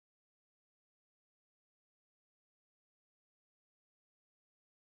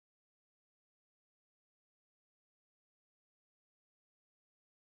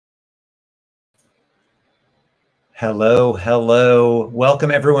Hello, hello.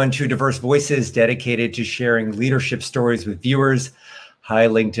 Welcome everyone to Diverse Voices, dedicated to sharing leadership stories with viewers. Hi,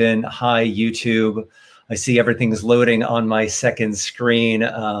 LinkedIn. Hi, YouTube. I see everything's loading on my second screen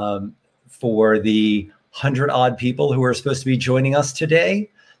for the 100-odd people who are supposed to be joining us today.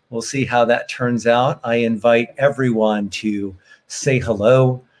 We'll see how that turns out. I invite everyone to say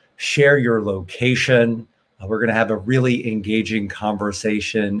hello, share your location. We're going to have a really engaging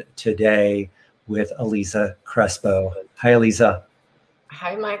conversation today with Elisa Crespo. Hi, Elisa.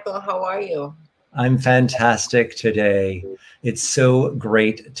 Hi, Michael. How are you? I'm fantastic today. It's so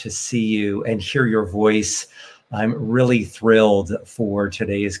great to see you and hear your voice. I'm really thrilled for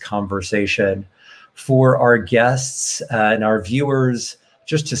today's conversation. For our guests and our viewers,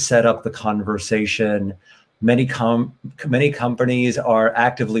 just to set up the conversation, many companies are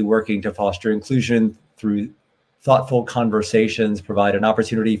actively working to foster inclusion through thoughtful conversations, provide an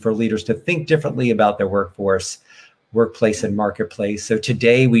opportunity for leaders to think differently about their workforce, workplace, and marketplace. So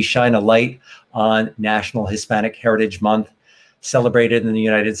today we shine a light on National Hispanic Heritage Month, celebrated in the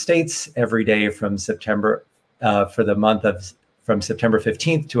United States every day from September, from September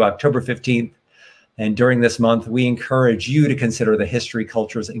 15th to October 15th. And during this month, we encourage you to consider the history,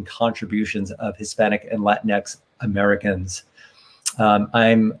 cultures, and contributions of Hispanic and Latinx Americans.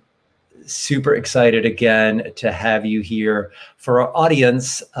 I'm super excited again to have you here. For our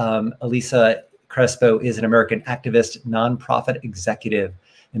audience, Elisa Crespo is an American activist, nonprofit executive,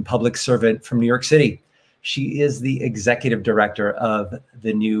 and public servant from New York City. She is the executive director of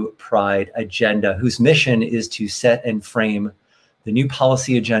the New Pride Agenda, whose mission is to set and frame the new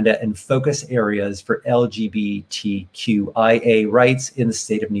policy agenda and focus areas for LGBTQIA rights in the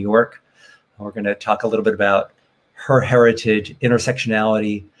state of New York. We're going to talk a little bit about her heritage,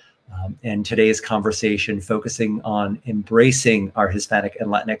 intersectionality, and today's conversation focusing on embracing our Hispanic and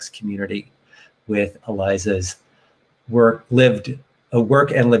Latinx community with Elisa's work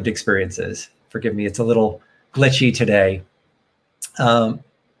and lived experiences. Forgive me, it's a little glitchy today.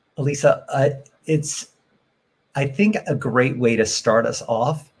 Elisa, it's, I think, a great way to start us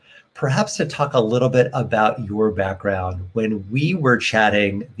off, perhaps to talk a little bit about your background. When we were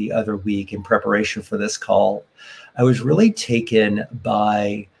chatting the other week in preparation for this call, I was really taken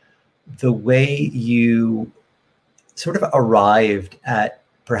by the way you sort of arrived at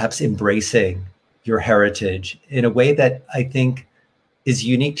perhaps embracing your heritage in a way that I think is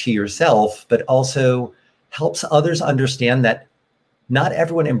unique to yourself, but also helps others understand that not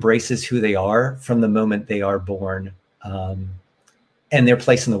everyone embraces who they are from the moment they are born, and their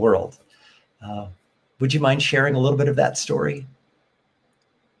place in the world. Would you mind sharing a little bit of that story?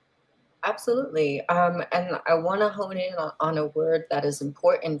 Absolutely. And I want to hone in on a word that is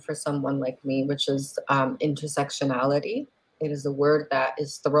important for someone like me, which is intersectionality. It is a word that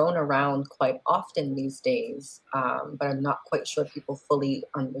is thrown around quite often these days, but I'm not quite sure people fully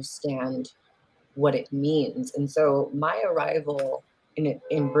understand what it means. And so my arrival in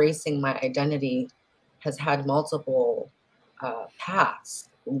embracing my identity has had multiple paths.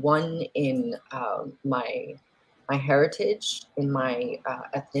 One in my heritage, in my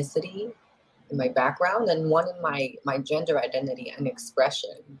ethnicity, in my background, and one in my gender identity and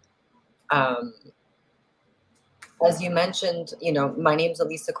expression. As you mentioned, my name's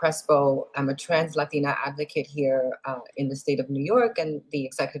Elisa Crespo. I'm a trans Latina advocate here in the state of New York and the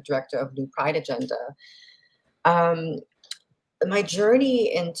executive director of New Pride Agenda. My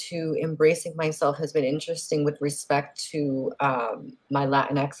journey into embracing myself has been interesting with respect to my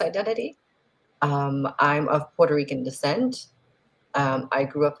Latinx identity. I'm of Puerto Rican descent. I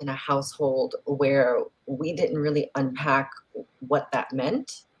grew up in a household where we didn't really unpack what that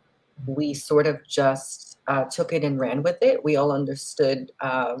meant. We sort of just took it and ran with it. We all understood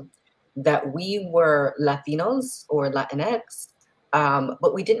that we were Latinos or Latinx,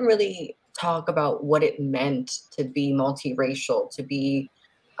 but we didn't really talk about what it meant to be multiracial, to be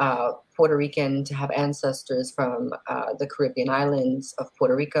Puerto Rican, to have ancestors from the Caribbean islands of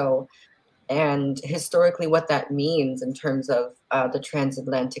Puerto Rico, and historically what that means in terms of the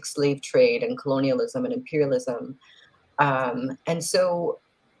transatlantic slave trade and colonialism and imperialism. And so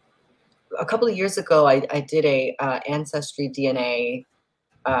a couple of years ago, I did a ancestry DNA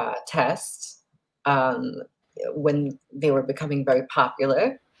test when they were becoming very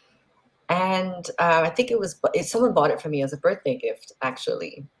popular. And I think someone bought it for me as a birthday gift,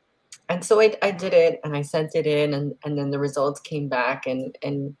 actually. And so I did it and I sent it in, and then the results came back, and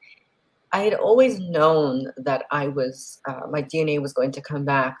I had always known that my DNA was going to come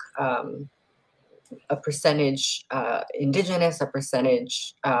back a percentage indigenous, a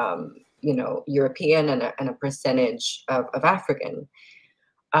percentage European, and a percentage of African.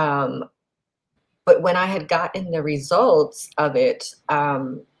 But But when I had gotten the results of it,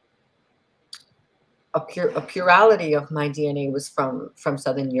 a plurality of my DNA was from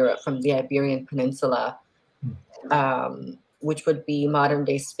Southern Europe, from the Iberian Peninsula, which would be modern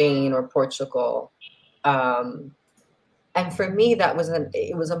day Spain or Portugal. And for me,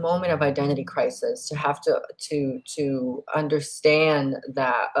 it was a moment of identity crisis, to have to understand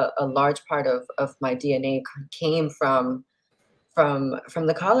that a large part of my DNA came from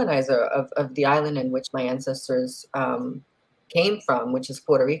the colonizer of the island in which my ancestors came from, which is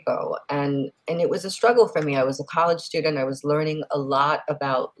Puerto Rico. And it was a struggle for me. I was a college student. I was learning a lot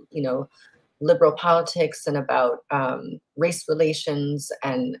about, liberal politics and about race relations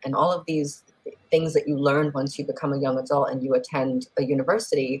and all of these things that you learn once you become a young adult and you attend a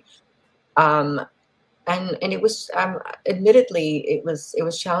university. And it was, admittedly, it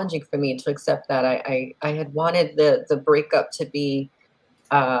was challenging for me to accept that. I had wanted the breakup to be,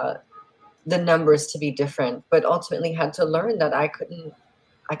 the numbers to be different, but ultimately had to learn that I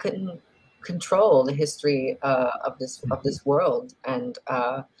couldn't control the history of this world, and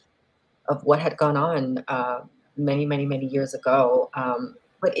of what had gone on many years ago.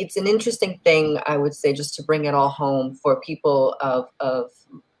 But it's an interesting thing, I would say, just to bring it all home for people of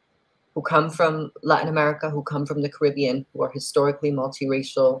who come from Latin America, who come from the Caribbean, who are historically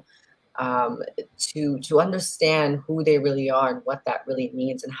multiracial, to understand who they really are and what that really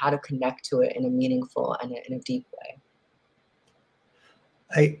means, and how to connect to it in a meaningful and in a deep way.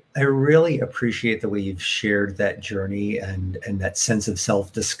 I really appreciate the way you've shared that journey and that sense of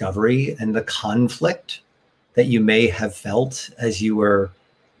self-discovery and the conflict that you may have felt as you were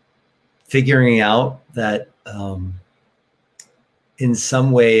figuring out that in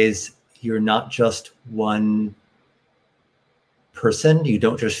some ways you're not just one person, you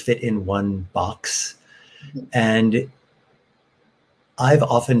don't just fit in one box. Mm-hmm. And I've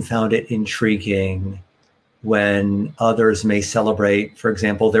often found it intriguing when others may celebrate, for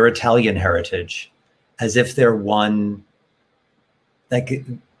example, their Italian heritage, as if they're one, like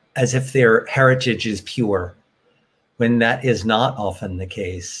as if their heritage is pure, when that is not often the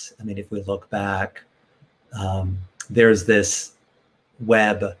case. I mean, if we look back, there's this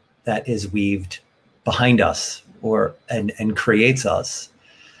web that is weaved behind us and creates us.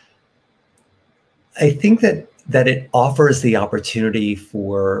 I think that it offers the opportunity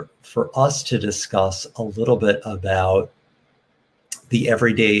for us to discuss a little bit about the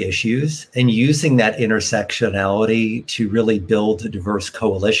everyday issues and using that intersectionality to really build diverse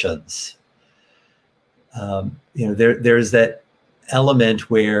coalitions. There's that element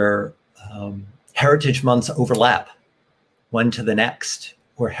where heritage months overlap one to the next,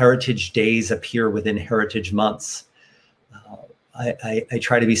 or heritage days appear within heritage months. I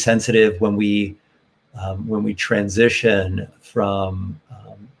try to be sensitive when we transition from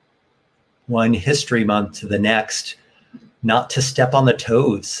one history month to the next, not to step on the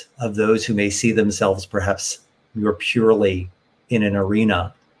toes of those who may see themselves perhaps more purely in an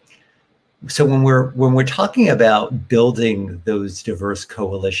arena. So when we're talking about building those diverse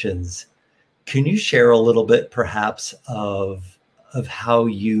coalitions, can you share a little bit perhaps of how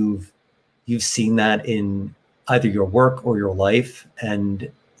you've seen that in either your work or your life, and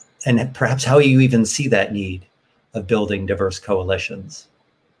perhaps how you even see that need of building diverse coalitions?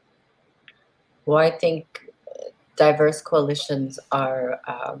 Well, I think diverse coalitions are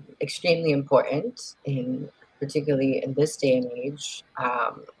extremely important, particularly in this day and age.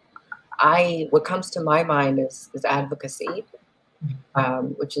 What comes to my mind is advocacy,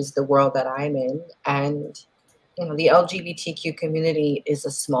 which is the world that I'm in. And the LGBTQ community is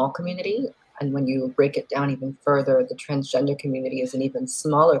a small community. And when you break it down even further, the transgender community is an even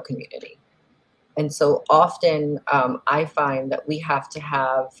smaller community. And so often I find that we have to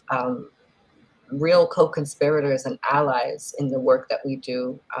have real co-conspirators and allies in the work that we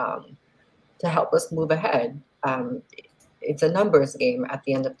do to help us move ahead. It's a numbers game at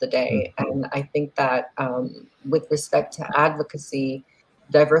the end of the day. And I think that with respect to advocacy,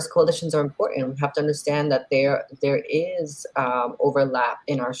 diverse coalitions are important. We have to understand that there is overlap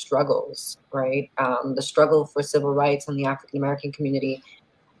in our struggles, right? The struggle for civil rights in the African American community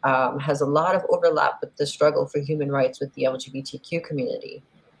has a lot of overlap with the struggle for human rights with the LGBTQ community.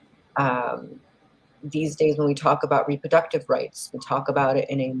 These days, when we talk about reproductive rights, we talk about it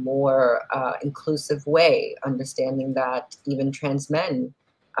in a more inclusive way, understanding that even trans men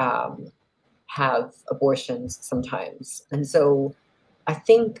have abortions sometimes. And so I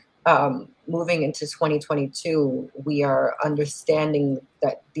think moving into 2022, we are understanding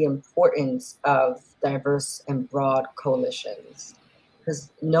that the importance of diverse and broad coalitions,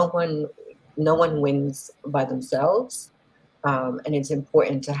 because no one wins by themselves. And it's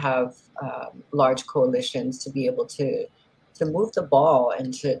important to have large coalitions to be able to move the ball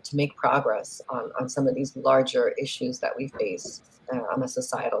and to make progress on some of these larger issues that we face on a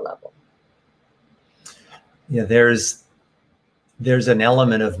societal level. Yeah, there's an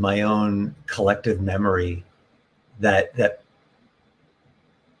element of my own collective memory that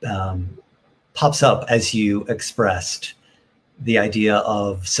pops up as you expressed the idea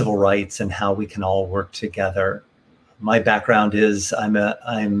of civil rights and how we can all work together. My background is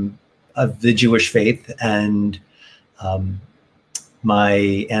I'm of the Jewish faith, and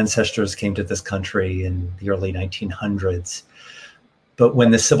my ancestors came to this country in the early 1900s. But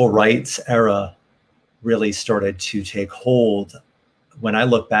when the civil rights era really started to take hold, when I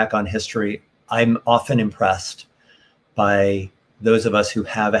look back on history, I'm often impressed by those of us who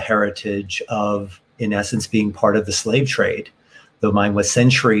have a heritage of, in essence, being part of the slave trade, though mine was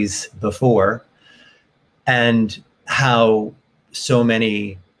centuries before, and how so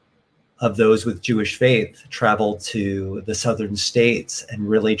many of those with Jewish faith traveled to the southern states and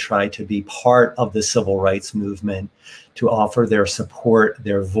really tried to be part of the civil rights movement, to offer their support,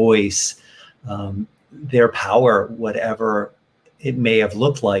 their voice, their power, whatever it may have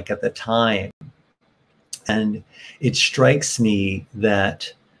looked like at the time. And it strikes me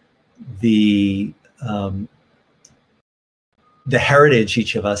that the heritage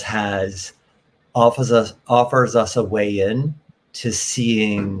each of us has offers us a way in to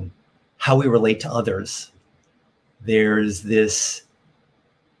seeing how we relate to others. There's this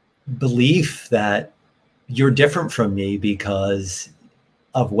belief that you're different from me because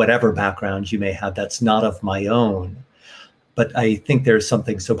of whatever background you may have that's not of my own. But I think there's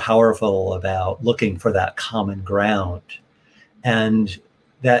something so powerful about looking for that common ground, and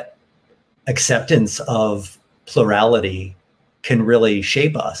that acceptance of plurality can really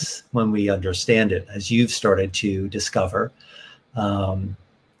shape us when we understand it, as you've started to discover,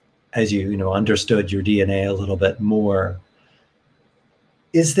 as you understood your DNA a little bit more.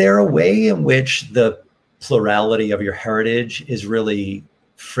 Is there a way in which the plurality of your heritage is really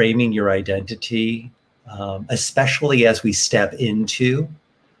framing your identity, especially as we step into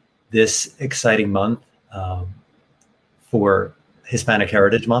this exciting month for Hispanic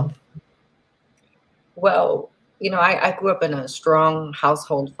Heritage Month? Well, I grew up in a strong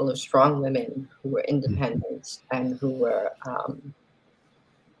household full of strong women who were independent and who were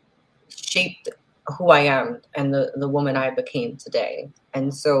shaped who I am and the woman I became today.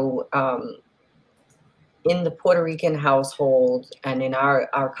 And so in the Puerto Rican household and in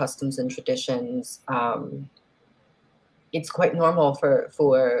our customs and traditions, it's quite normal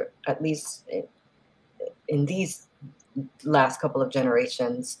for at least in these last couple of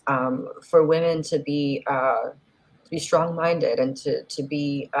generations, for women to be strong-minded and to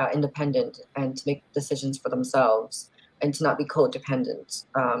be independent and to make decisions for themselves and to not be codependent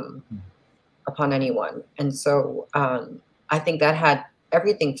upon anyone. And so I think that had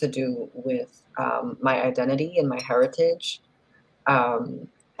everything to do with my identity and my heritage.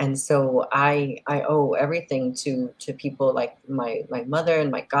 And so I owe everything to people like my mother and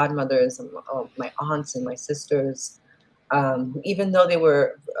my godmothers and my aunts and my sisters, even though they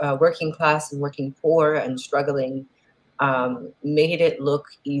were working class and working poor and struggling, made it look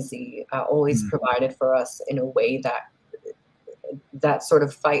easy, always provided for us in a way that sort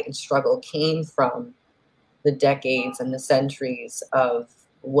of fight and struggle came from the decades and the centuries of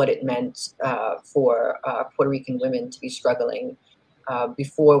what it meant for Puerto Rican women to be struggling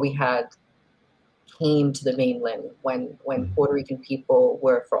before we had came to the mainland, when Puerto Rican people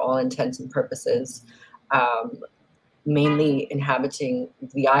were, for all intents and purposes, mainly inhabiting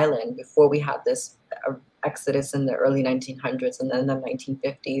the island before we had this exodus in the early 1900s and then the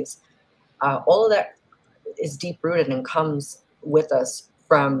 1950s. All of that is deep rooted and comes with us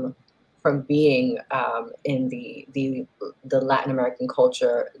from being in the Latin American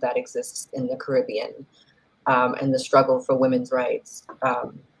culture that exists in the Caribbean, and the struggle for women's rights.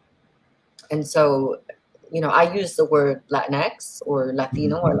 And so, I use the word Latinx or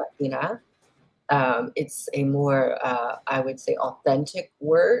Latino or Latina. It's a more, I would say, authentic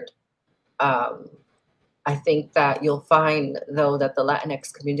word. I think that you'll find, though, that the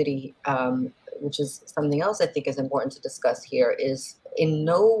Latinx community, which is something else I think is important to discuss here, is in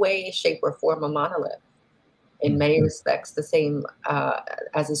no way, shape, or form a monolith. In many respects, the same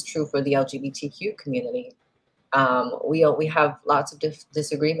as is true for the LGBTQ community. We have lots of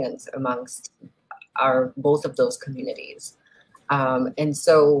disagreements amongst both of those communities. And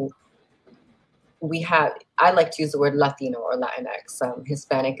so I like to use the word Latino or Latinx.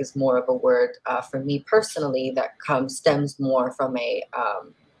 Hispanic is more of a word for me personally that stems more from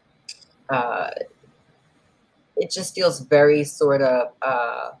it just feels very sort of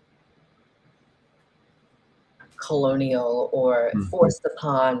colonial or forced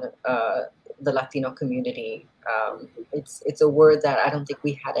upon the Latino community. It's a word that I don't think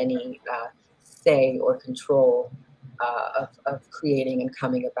we had any say or control of creating and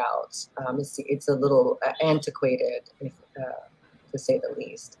coming about. It's a little antiquated, if, to say the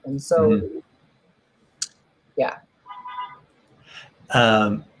least. And so, yeah.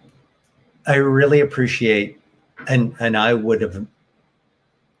 I really appreciate, and I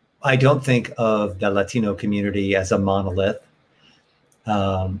don't think of the Latino community as a monolith,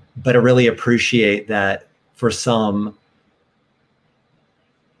 but I really appreciate that for some,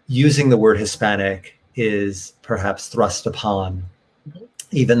 using the word Hispanic is perhaps thrust upon,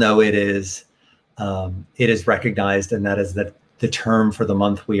 even though it is recognized, and that is the term for the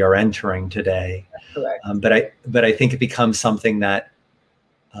month we are entering today. Correct. But I think it becomes something that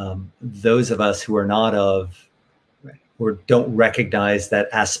those of us who are not of, or don't recognize that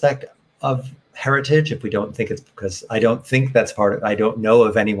aspect of heritage, if we don't think it's, because I don't think that's part of, I don't know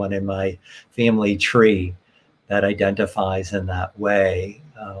of anyone in my family tree that identifies in that way.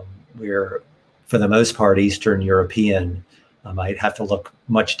 We're, for the most part, Eastern European. I'd have to look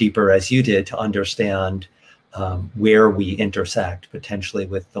much deeper, as you did, to understand where we intersect potentially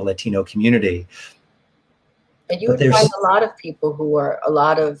with the Latino community. And you would find a lot of people who are, a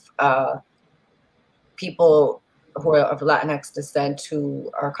lot of people who are of Latinx descent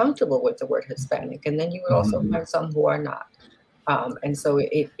who are comfortable with the word Hispanic. And then you would also find some who are not. And so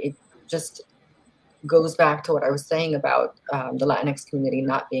it just goes back to what I was saying about the Latinx community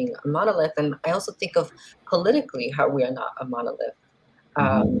not being a monolith. And I also think of politically how we are not a monolith.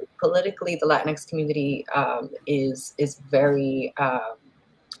 Politically, the Latinx community is very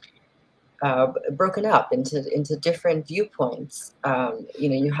broken up into different viewpoints.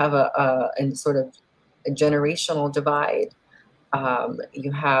 You have a sort of a generational divide.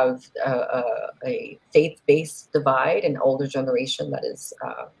 You have a faith-based divide, an older generation that is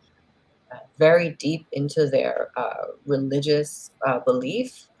very deep into their religious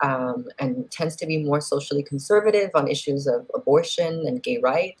belief and tends to be more socially conservative on issues of abortion and gay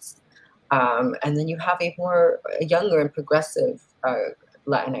rights. And then you have a younger and progressive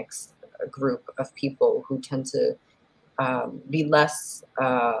Latinx group of people who tend to be less,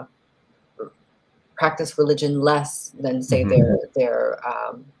 practice religion less than, say,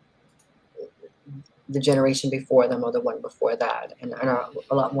 the generation before them or the one before that, and are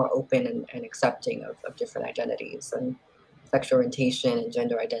a lot more open and accepting of different identities and sexual orientation and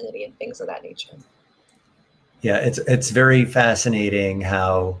gender identity and things of that nature. Yeah, it's very fascinating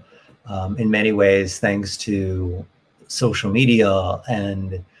how, in many ways, thanks to social media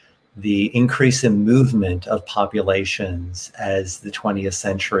and the increase in movement of populations as the 20th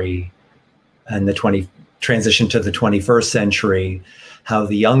century and transition to the 21st century, how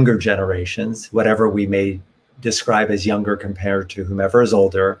the younger generations, whatever we may describe as younger compared to whomever is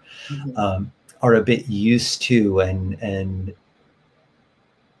older, are a bit used to and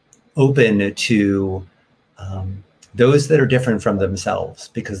open to those that are different from themselves,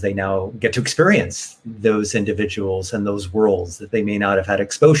 because they now get to experience those individuals and those worlds that they may not have had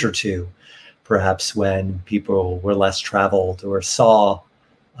exposure to, perhaps when people were less traveled or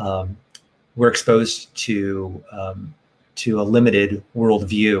were exposed to a limited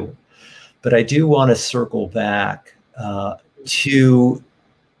worldview. But I do want to circle back to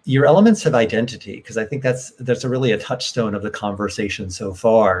your elements of identity, because I think that's really a touchstone of the conversation so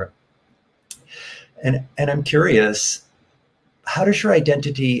far. And I'm curious, how does your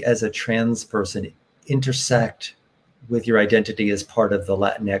identity as a trans person intersect with your identity as part of the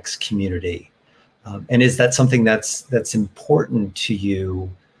Latinx community? And is that something that's important to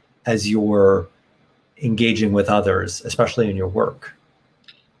you as you're engaging with others, especially in your work?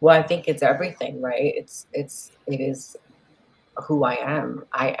 Well, I think it's everything, right? It is who I am.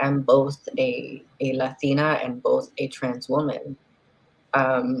 I am both a Latina and both a trans woman.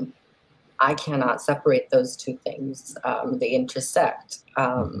 I cannot separate those two things. They intersect.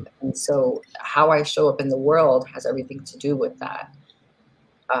 And so how I show up in the world has everything to do with that.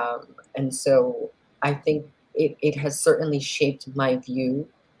 And so I think it has certainly shaped my view,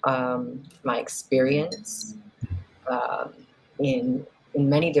 my experience in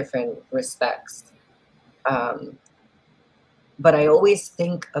many different respects. But I always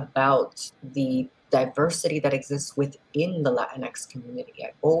think about the diversity that exists within the Latinx community.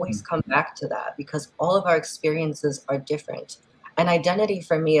 I always come back to that because all of our experiences are different. And identity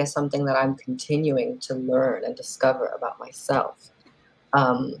for me is something that I'm continuing to learn and discover about myself.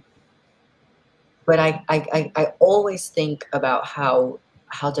 But I always think about how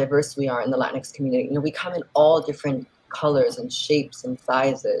how diverse we are in the Latinx community. You know, we come in all different colors and shapes and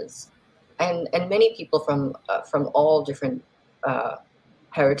sizes, and many people from all different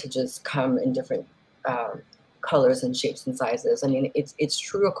heritages come in different colors and shapes and sizes. I mean, it's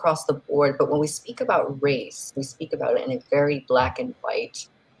true across the board. But when we speak about race, we speak about it in a very black and white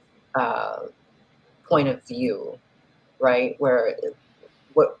uh, point of view, right? Where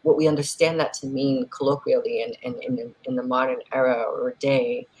what we understand that to mean colloquially in the modern era or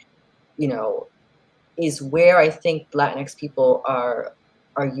day, you know, is where I think Latinx people are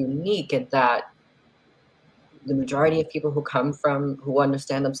unique in that the majority of people who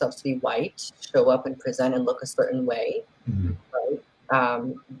understand themselves to be white show up and present and look a certain way, Mhm. right?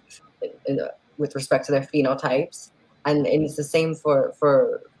 With respect to their phenotypes, and it's the same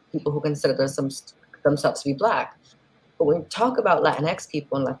for people who consider themselves to be black. But when we talk about Latinx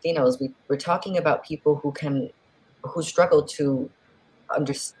people and Latinos, we're talking about people who struggle to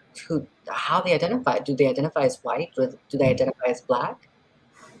understand how they identify. Do they identify as white? Do they identify as black?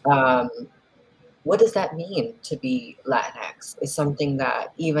 Um, what does that mean to be Latinx? Is something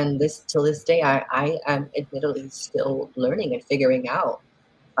that even till this day, I am admittedly still learning and figuring out.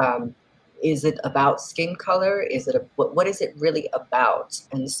 Um, is it about skin color? Is it what is it really about?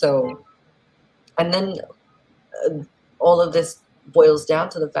 And so, and then uh, all of this boils down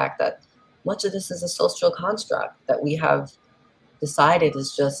to the fact that much of this is a social construct that we have decided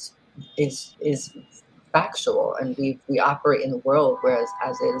is factual, and we operate in a world whereas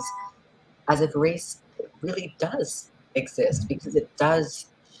as if race really does exist, because it does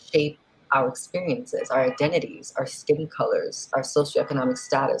shape our experiences, our identities, our skin colors, our socioeconomic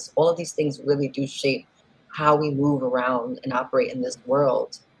status. All of these things really do shape how we move around and operate in this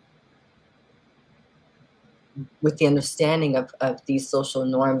world, with the understanding of these social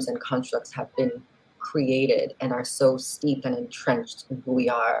norms and constructs have been created and are so steep and entrenched in who we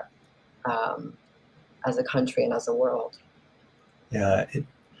are, um, as a country and as a world. Yeah,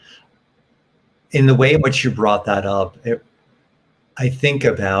 in the way in which you brought that up, I think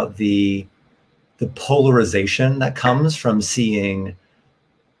about the polarization that comes from seeing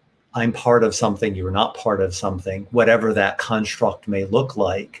I'm part of something, you're not part of something, whatever that construct may look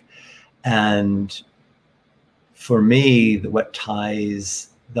like. And for me, what ties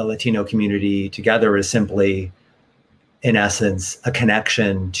the Latino community together is simply, in essence, a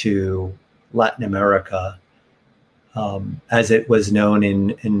connection to Latin America, as it was known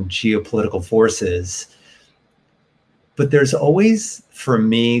in geopolitical forces. But there's always, for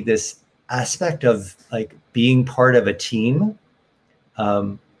me, this aspect of like being part of a team,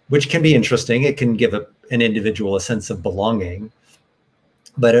 which can be interesting. It can give an individual a sense of belonging,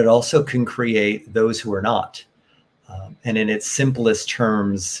 but it also can create those who are not. And in its simplest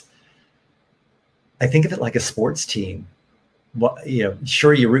terms, I think of it like a sports team. Well, you know,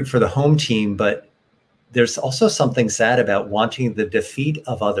 sure, you root for the home team, but there's also something sad about wanting the defeat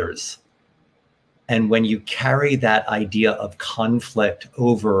of others. And when you carry that idea of conflict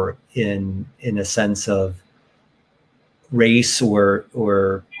over in a sense of race or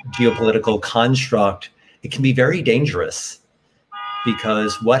geopolitical construct, it can be very dangerous,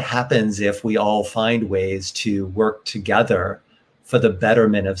 because what happens if we all find ways to work together for the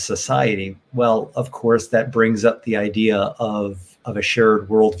betterment of society? Well, of course, that brings up the idea of a shared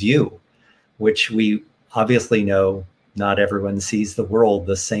worldview, which we obviously know not everyone sees the world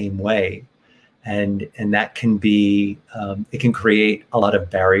the same way. And that can be, it can create a lot of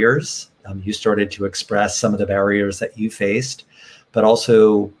barriers. You started to express some of the barriers that you faced, but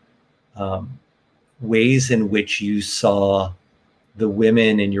also ways in which you saw the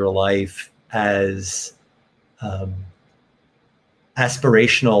women in your life as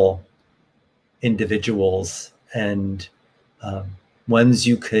aspirational individuals, and ones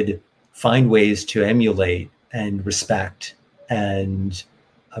you could find ways to emulate and respect and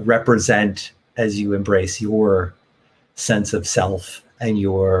represent as you embrace your sense of self and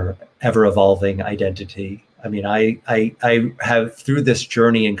your ever-evolving identity. I mean, I have, through this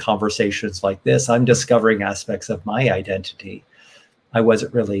journey and conversations like this, I'm discovering aspects of my identity I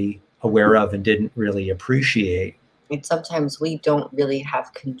wasn't really aware of and didn't really appreciate. And sometimes we don't really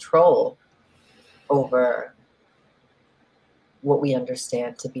have control over what we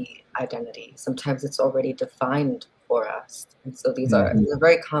understand to be identity. Sometimes it's already defined for us. And so these are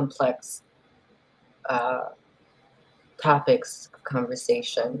very complex topics of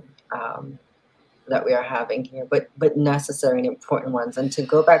conversation that we are having here, but necessary and important ones. And to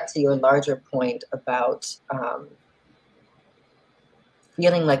go back to your larger point about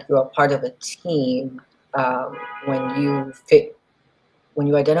feeling like you're a part of a team, when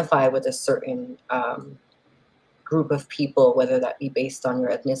you identify with a certain group of people, whether that be based on your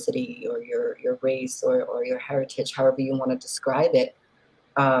ethnicity or your race or your heritage, however you want to describe it,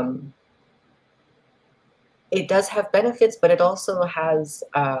 it does have benefits, but it also has,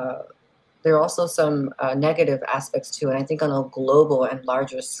 there are also some negative aspects too. And I think on a global and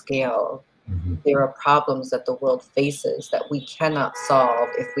larger scale, there are problems that the world faces that we cannot solve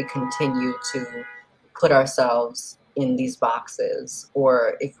if we continue to put ourselves in these boxes,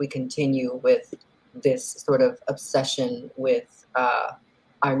 or if we continue with this sort of obsession with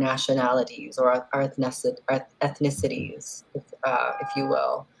our nationalities or our ethnicities, if you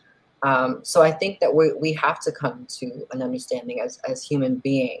will. So I think that we have to come to an understanding as human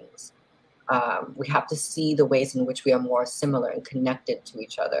beings. We have to see the ways in which we are more similar and connected to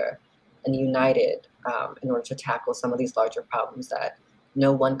each other and united in order to tackle some of these larger problems that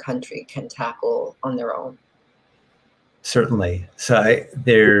no one country can tackle on their own. Certainly. So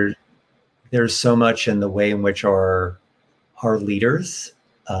there's so much in the way in which our leaders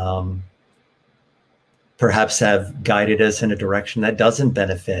perhaps have guided us in a direction that doesn't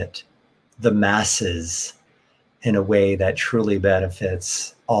benefit the masses in a way that truly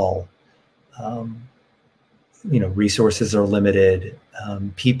benefits all. Resources are limited.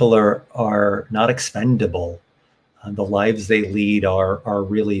 People are not expendable. The lives they lead are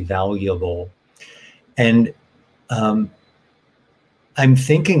really valuable. And I'm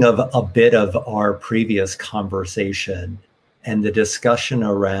thinking of a bit of our previous conversation and the discussion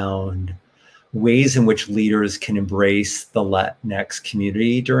around ways in which leaders can embrace the Latinx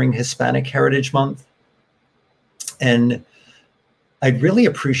community during Hispanic Heritage Month. And I'd really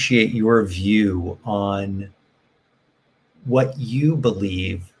appreciate your view on what you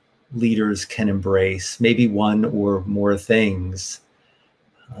believe leaders can embrace, maybe one or more things,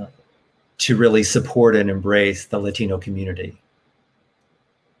 to really support and embrace the Latino community.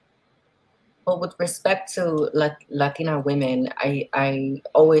 Well, with respect to Latina women, I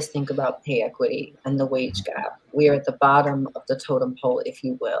always think about pay equity and the wage gap. We are at the bottom of the totem pole, if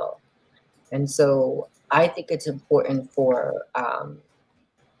you will. And so I think it's important for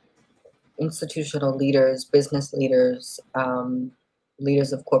institutional leaders, business leaders,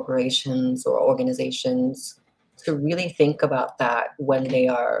 leaders of corporations or organizations to really think about that when they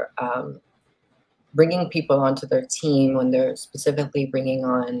are bringing people onto their team, when they're specifically bringing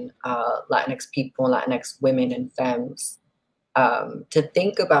on Latinx people, Latinx women and femmes, to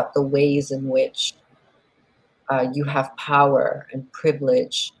think about the ways in which you have power and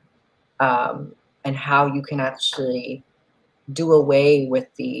privilege, and how you can actually do away with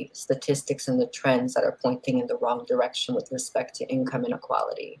the statistics and the trends that are pointing in the wrong direction with respect to income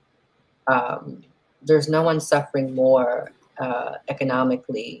inequality. There's no one suffering more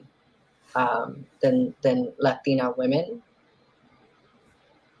economically than Latina women.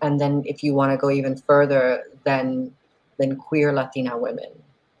 And then if you want to go even further, than queer Latina women.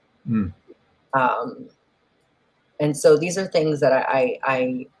 And so these are things that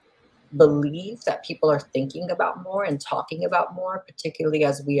I believe that people are thinking about more and talking about more, particularly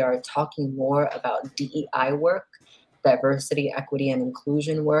as we are talking more about DEI work, diversity, equity, and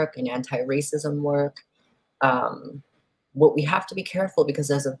inclusion work, and anti-racism work. What we have to be careful, because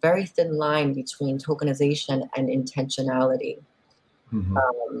there's a very thin line between tokenization and intentionality.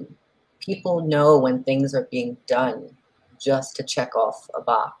 People know when things are being done just to check off a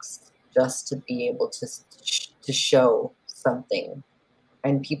box, just to be able to show something.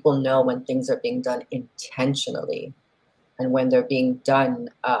 And people know when things are being done intentionally, and when they're being done,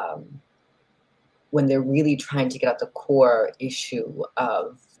 when they're really trying to get at the core issue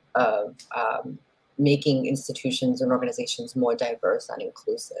of making institutions and organizations more diverse and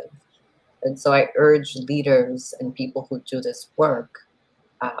inclusive. And so I urge leaders and people who do this work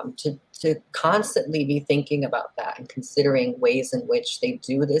to constantly be thinking about that and considering ways in which they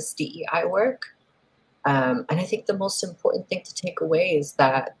do this DEI work. And I think the most important thing to take away is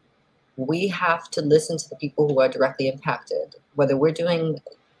that we have to listen to the people who are directly impacted, whether we're doing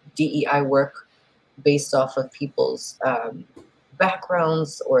DEI work based off of people's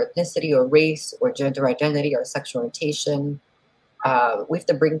backgrounds or ethnicity or race or gender identity or sexual orientation. We have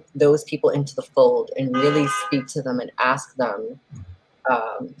to bring those people into the fold and really speak to them and ask them,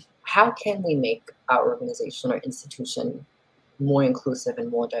 how can we make our organization or institution more inclusive and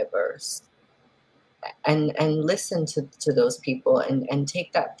more diverse? And listen to those people and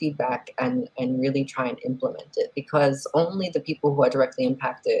take that feedback and really try and implement it, because only the people who are directly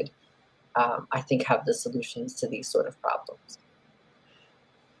impacted, I think, have the solutions to these sort of problems.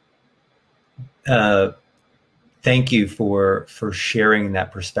 Thank you for sharing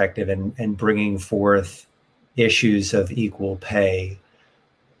that perspective and bringing forth issues of equal pay.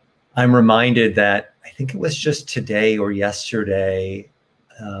 I'm reminded that I think it was just today or yesterday,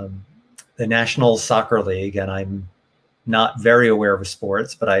 um, the National Soccer League, and I'm not very aware of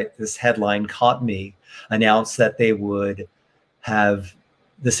sports, but this headline caught me, announced that they would have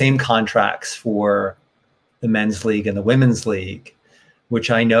the same contracts for the men's league and the women's league,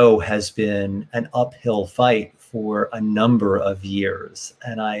 which I know has been an uphill fight for a number of years.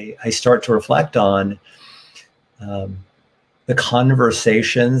 And I start to reflect on the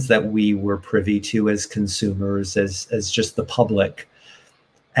conversations that we were privy to as consumers, as just the public,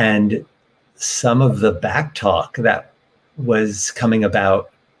 and some of the back talk that was coming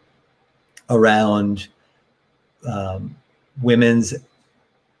about around women's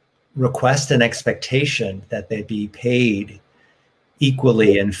request and expectation that they be paid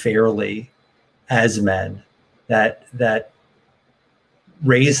equally and fairly as men, that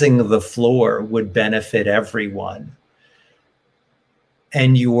raising the floor would benefit everyone.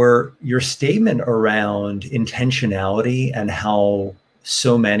 And your statement around intentionality and how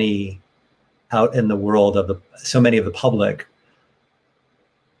so many out in the world so many of the public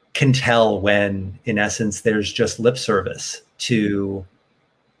can tell when, in essence, there's just lip service to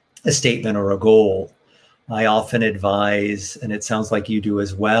a statement or a goal. I often advise, and it sounds like you do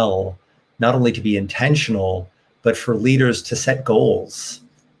as well, not only to be intentional, but for leaders to set goals.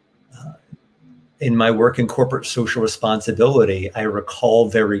 In my work in corporate social responsibility, I recall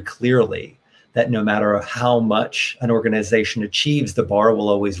very clearly that no matter how much an organization achieves, the bar will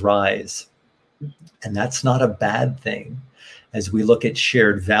always rise. And that's not a bad thing. As we look at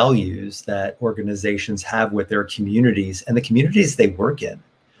shared values that organizations have with their communities and the communities they work in,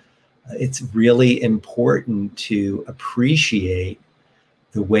 it's really important to appreciate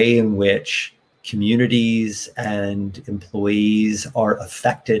the way in which communities and employees are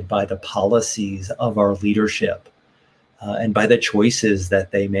affected by the policies of our leadership and by the choices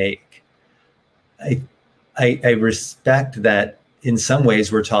that they make. I respect that in some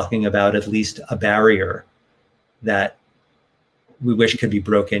ways we're talking about at least a barrier that we wish could be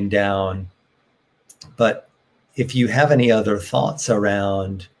broken down. But if you have any other thoughts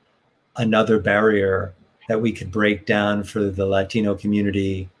around another barrier that we could break down for the Latino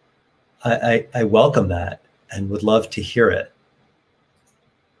community, I welcome that and would love to hear it.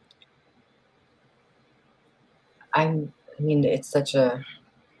 I mean, it's such a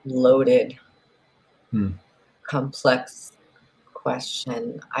loaded, complex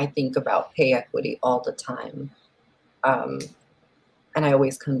question. I think about pay equity all the time. And I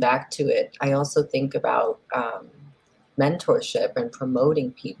always come back to it. I also think about mentorship and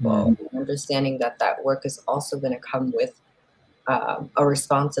promoting people, understanding that that work is also going to come with a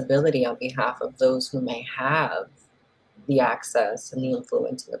responsibility on behalf of those who may have the access and the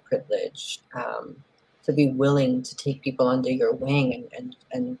influence and the privilege to be willing to take people under your wing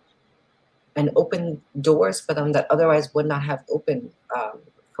and open doors for them that otherwise would not have opened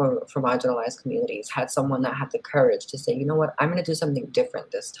for marginalized communities, had someone that had the courage to say, you know what, I'm going to do something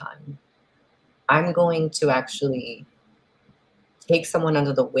different this time. I'm going to actually take someone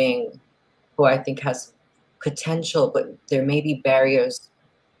under the wing who I think has potential, but there may be barriers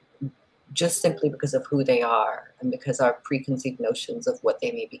just simply because of who they are and because our preconceived notions of what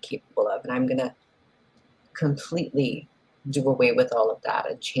they may be capable of. And I'm going to completely do away with all of that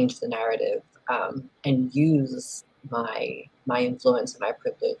and change the narrative and use my influence and my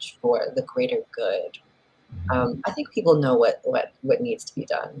privilege for the greater good. I think people know what needs to be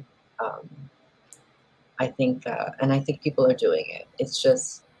done. I think, and I think people are doing it. It's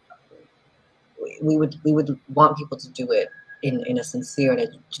just we would want people to do it in a sincere and a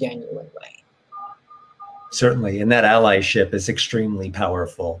genuine way. Certainly, and that allyship is extremely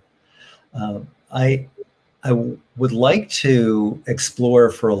powerful. I would like to explore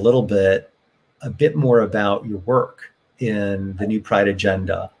for a bit more about your work in the New Pride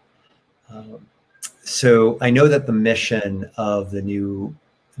agenda. So I know that the mission of the New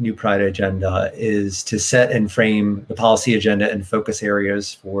Pride agenda is to set and frame the policy agenda and focus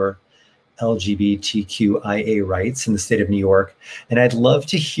areas for LGBTQIA rights in the state of New York. And I'd love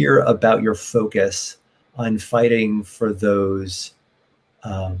to hear about your focus on fighting for those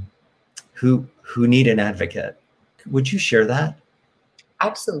who need an advocate. Would you share that?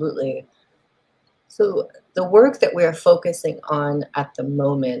 Absolutely. So the work that we're focusing on at the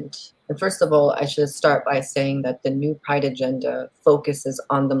moment, and first of all, I should start by saying that the New Pride agenda focuses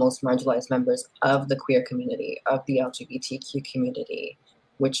on the most marginalized members of the queer community, of the LGBTQ community,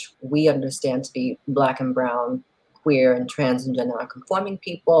 which we understand to be Black and Brown, queer and trans and gender nonconforming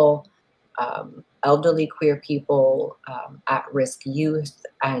people, elderly queer people, at-risk youth,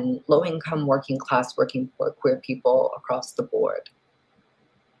 and low-income working class, working poor queer people across the board.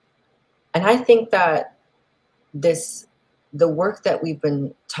 And I think that this the work that we've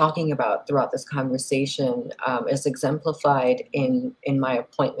been talking about throughout this conversation is exemplified in my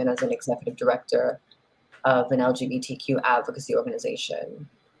appointment as an executive director of an LGBTQ advocacy organization.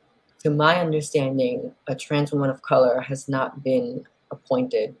 To my understanding, a trans woman of color has not been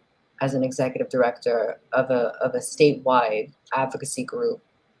appointed as an executive director of a statewide advocacy group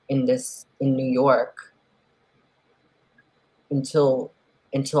in New York until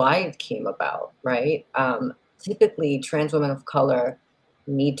I came about, right? Typically, trans women of color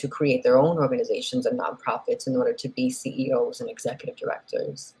need to create their own organizations and nonprofits in order to be CEOs and executive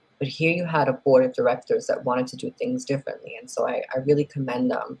directors. But here you had a board of directors that wanted to do things differently, and so I really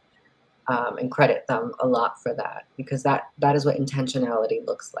commend them and credit them a lot for that, because that is what intentionality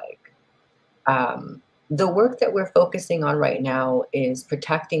looks like. The work that we're focusing on right now is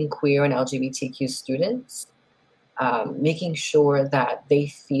protecting queer and LGBTQ students, making sure that they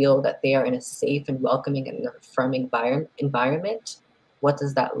feel that they are in a safe and welcoming and affirming environment. What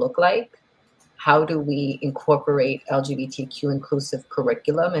does that look like? How do we incorporate LGBTQ inclusive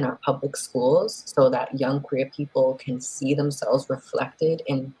curriculum in our public schools so that young queer people can see themselves reflected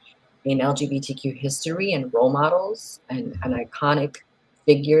in LGBTQ history and role models and iconic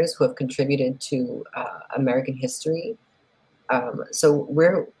figures who have contributed to American history? So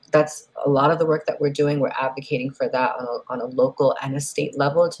that's a lot of the work that we're doing. We're advocating for that on a local and a state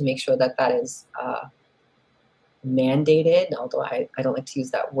level to make sure that that is mandated, although I don't like to use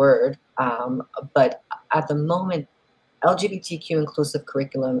that word. But at the moment, LGBTQ inclusive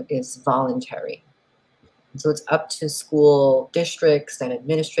curriculum is voluntary. So it's up to school districts and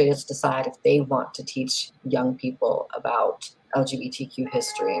administrators to decide if they want to teach young people about LGBTQ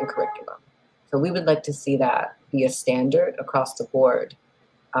history and curriculum. So we would like to see that be a standard across the board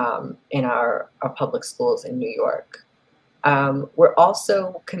in our public schools in New York. We're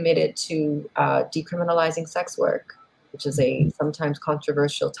also committed to decriminalizing sex work, which is a sometimes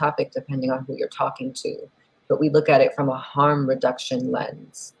controversial topic depending on who you're talking to. But we look at it from a harm reduction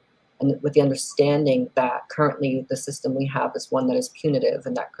lens, and with the understanding that currently the system we have is one that is punitive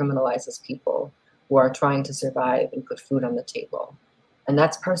and that criminalizes people who are trying to survive and put food on the table. And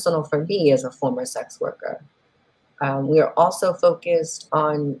that's personal for me as a former sex worker. We are also focused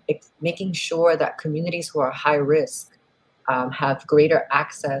on making sure that communities who are high risk have greater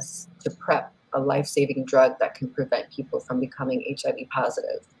access to PrEP, a life-saving drug that can prevent people from becoming HIV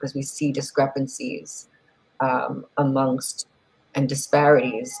positive, because we see discrepancies amongst and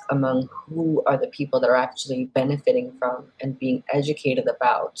disparities among who are the people that are actually benefiting from and being educated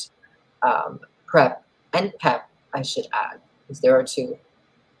about PrEP and PEP, I should add, because there are two.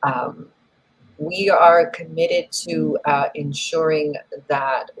 We are committed to ensuring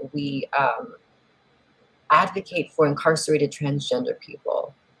that we advocate for incarcerated transgender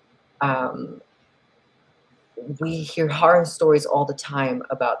people. We hear horror stories all the time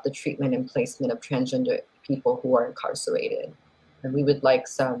about the treatment and placement of transgender people who are incarcerated. And we would like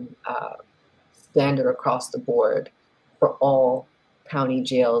some standard across the board for all county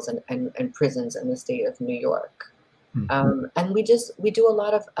jails and prisons in the state of New York. And we do a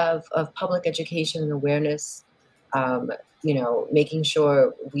lot of public education and awareness, making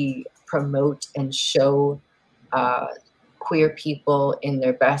sure we promote and show queer people in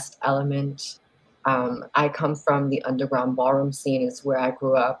their best element. I come from the underground ballroom scene, is where I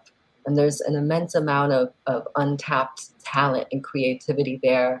grew up, and there's an immense amount of untapped talent and creativity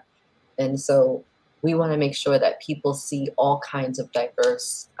there. And so we want to make sure that people see all kinds of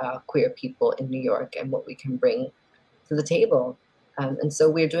diverse queer people in New York and what we can bring to the table. And so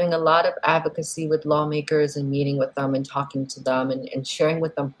we're doing a lot of advocacy with lawmakers and meeting with them and talking to them and sharing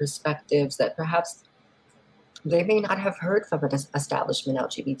with them perspectives that perhaps they may not have heard from an establishment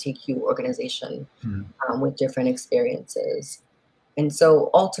LGBTQ organization with different experiences. And so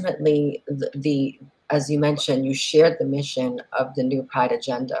ultimately, as you mentioned, you shared the mission of the new Pride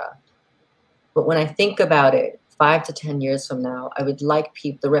agenda. But when I think about it, 5 to 10 years from now, I would like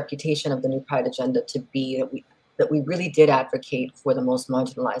the reputation of the new Pride agenda to be that we really did advocate for the most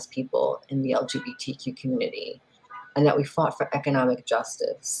marginalized people in the LGBTQ community, and that we fought for economic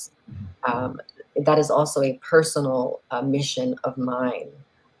justice. That is also a personal mission of mine,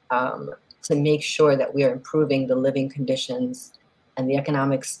 to make sure that we are improving the living conditions and the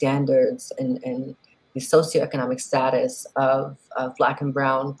economic standards and the socioeconomic status of Black and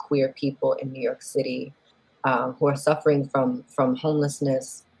brown queer people in New York City who are suffering from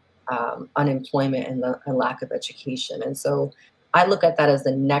homelessness, unemployment, and lack of education. And so I look at that as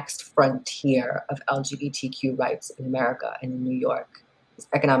the next frontier of LGBTQ rights in America and in New York. It's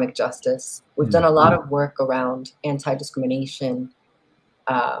economic justice. We've done a lot of work around anti-discrimination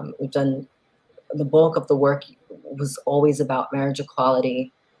We've done the bulk of the work was always about marriage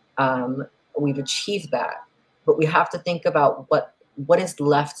equality. We've achieved that, but we have to think about what is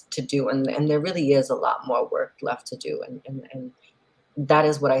left to do, and there really is a lot more work left to do, and that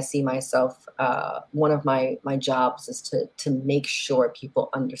is what I see myself. One of my jobs is to make sure people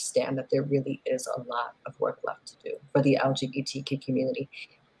understand that there really is a lot of work left to do for the LGBTQ community,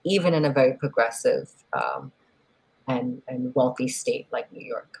 even in a very progressive and wealthy state like New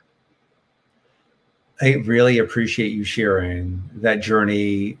York. I really appreciate you sharing that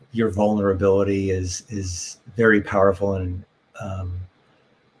journey. Your vulnerability is very powerful, and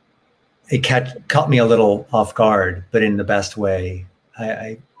it caught me a little off guard, but in the best way.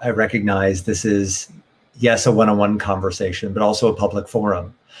 I recognize this is, yes, a one-on-one conversation, but also a public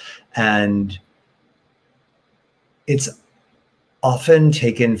forum. And it's often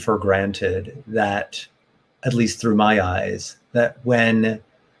taken for granted that, at least through my eyes, that when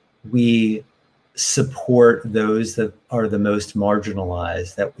we support those that are the most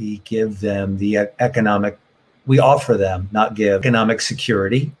marginalized, that we give them the we offer them, not give, economic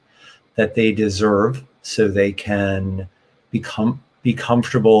security that they deserve so they can be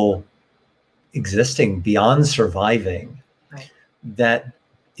comfortable existing beyond surviving. Right. That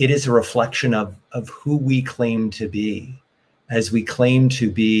it is a reflection of who we claim to be, as we claim to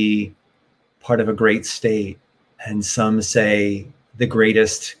be part of a great state, and some say the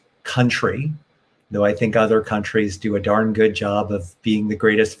greatest country, though I think other countries do a darn good job of being the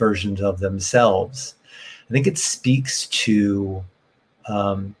greatest versions of themselves. I think it speaks to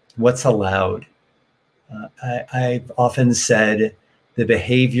what's allowed. I've often said the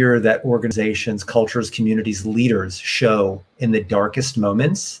behavior that organizations, cultures, communities, leaders show in the darkest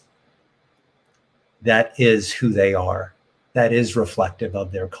moments, that is who they are. That is reflective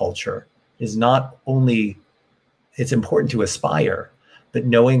of their culture. Is not only, it's important to aspire, but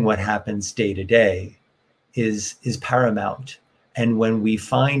knowing what happens day to day is paramount. And when we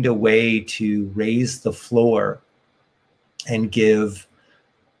find a way to raise the floor and give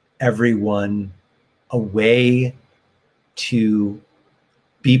everyone a way to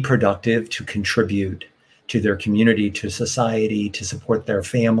be productive, to contribute to their community, to society, to support their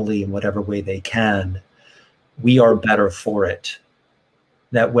family in whatever way they can, we are better for it.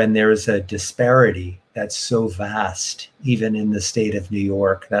 That when there's a disparity that's so vast, even in the state of New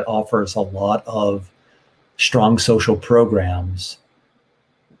York, that offers a lot of strong social programs,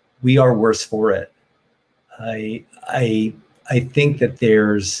 we are worse for it. I think that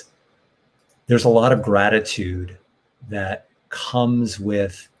there's a lot of gratitude that comes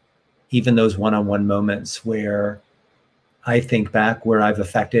with even those one-on-one moments where I think back where I've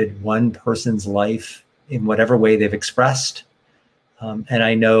affected one person's life in whatever way they've expressed. And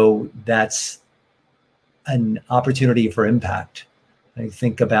I know that's an opportunity for impact. I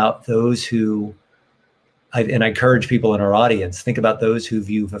think about those who, and I encourage people in our audience, think about those who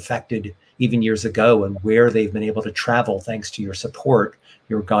you've affected even years ago and where they've been able to travel thanks to your support,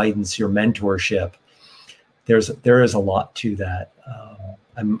 your guidance, your mentorship. There is a lot to that.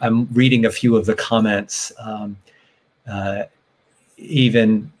 I'm reading a few of the comments.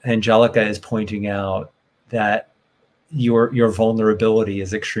 Even Angelica is pointing out that your vulnerability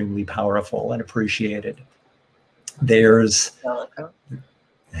is extremely powerful and appreciated. There's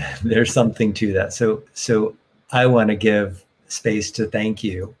something to that. So I want to give space to thank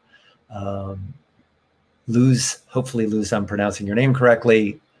you. Hopefully Luz, I'm pronouncing your name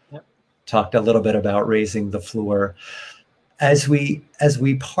correctly. Yep. Talked a little bit about raising the floor. As we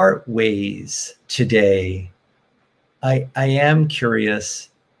part ways today, I am curious.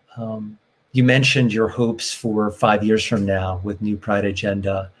 You mentioned your hopes for 5 years from now with New Pride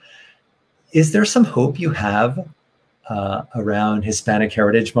Agenda. Is there some hope you have around Hispanic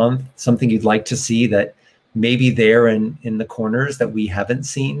Heritage Month? Something you'd like to see that maybe there in the corners that we haven't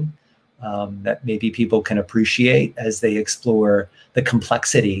seen, that maybe people can appreciate as they explore the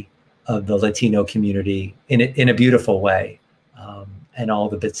complexity of the Latino community in a beautiful way, and all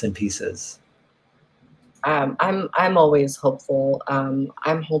the bits and pieces? I'm always hopeful.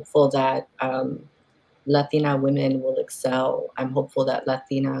 I'm hopeful that Latina women will excel. I'm hopeful that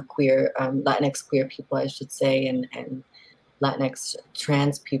Latinx queer people, I should say, and Latinx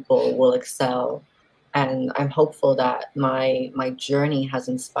trans people will excel. And I'm hopeful that my journey has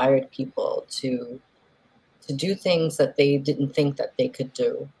inspired people to do things that they didn't think that they could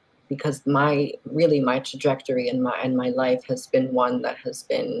do. Because my trajectory in my life has been one that has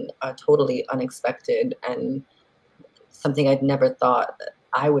been totally unexpected and something I'd never thought that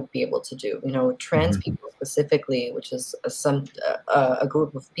I would be able to do. You know, trans people specifically, which is a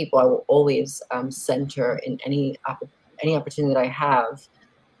group of people I will always center in any opportunity that I have.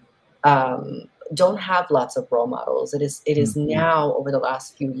 don't have lots of role models. It is now over the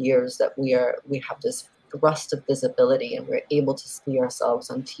last few years that we have this thrust of visibility, and we're able to see ourselves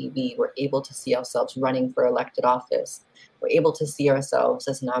on TV. We're able to see ourselves running for elected office. We're able to see ourselves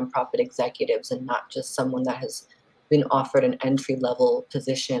as nonprofit executives and not just someone that has been offered an entry-level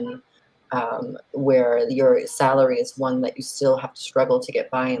position where your salary is one that you still have to struggle to get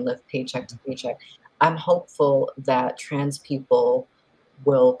by and live paycheck to paycheck. I'm hopeful that trans people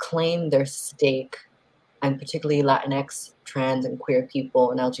will claim their stake, and particularly Latinx, trans, and queer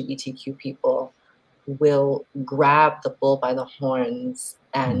people and LGBTQ people will grab the bull by the horns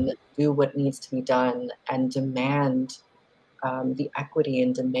and do what needs to be done and demand the equity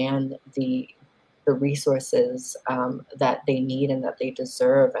and demand the resources that they need and that they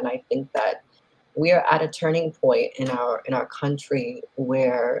deserve. And I think that we are at a turning point in our country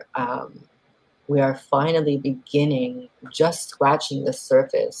where we are finally beginning, just scratching the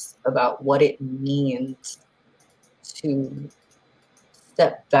surface about what it means to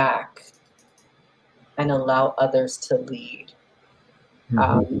step back and allow others to lead.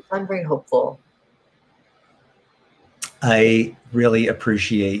 I'm very hopeful. I really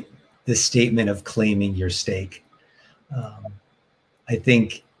appreciate the statement of claiming your stake. I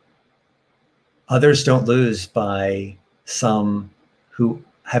think others don't lose by some who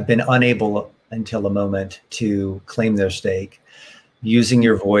have been unable until a moment to claim their stake. Using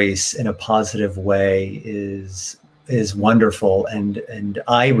your voice in a positive way is wonderful, and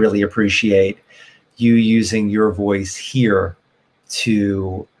I really appreciate you using your voice here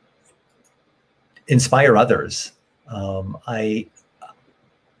to inspire others. I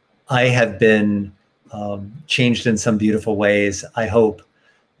have been changed in some beautiful ways, I hope,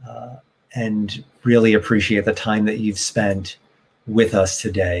 and really appreciate the time that you've spent with us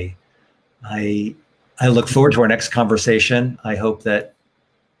today. I look forward to our next conversation. I hope that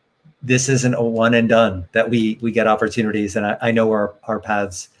this isn't a one and done, that we get opportunities, and I know our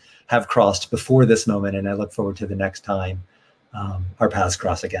paths have crossed before this moment, and I look forward to the next time our paths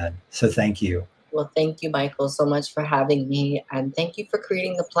cross again. So thank you. Well, thank you, Michael, so much for having me, and thank you for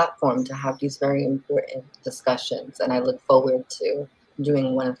creating the platform to have these very important discussions, and I look forward to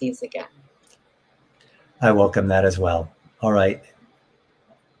doing one of these again. I welcome that as well. All right.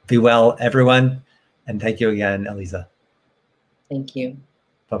 Be well, everyone, and thank you again, Eliza. Thank you.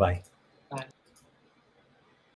 Bye-bye.